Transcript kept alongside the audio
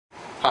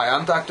Hi,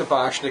 I'm Dr.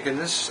 Boschnick, and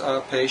this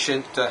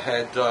patient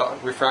had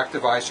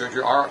refractive eye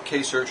surgery,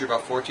 RK surgery,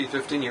 about 14,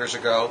 15 years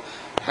ago,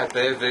 had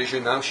bad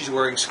vision. Now she's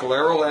wearing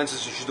scleral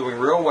lenses, and she's doing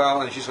real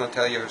well, and she's going to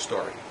tell you her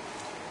story.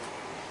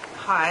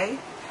 Hi,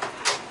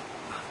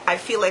 I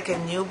feel like a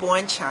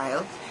newborn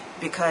child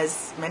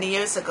because many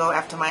years ago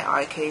after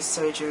my RK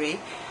surgery,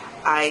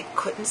 I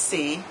couldn't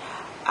see.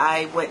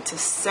 I went to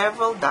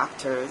several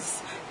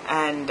doctors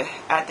and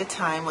at the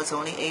time was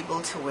only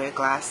able to wear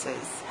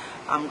glasses.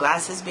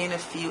 Glasses being a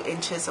few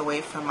inches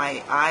away from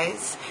my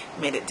eyes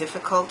made it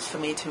difficult for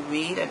me to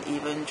read and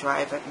even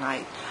drive at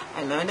night.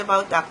 I learned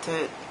about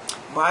Dr.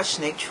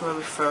 Boschnick through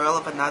a referral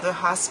of another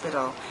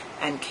hospital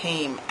and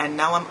came, and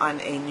now I'm on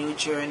a new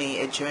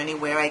journey, a journey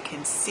where I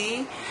can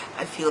see.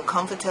 I feel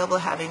comfortable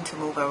having to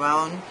move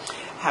around,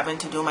 having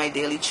to do my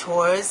daily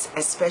chores,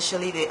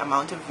 especially the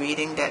amount of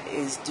reading that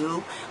is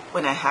due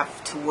when I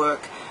have to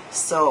work.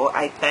 So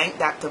I thank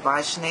Dr.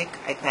 Boschnick,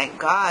 I thank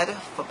God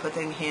for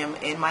putting him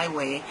in my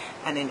way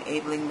and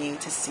enabling me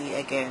to see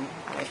again.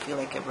 And I feel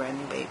like a brand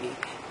new baby.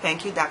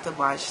 Thank you, Dr.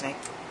 Boschnick.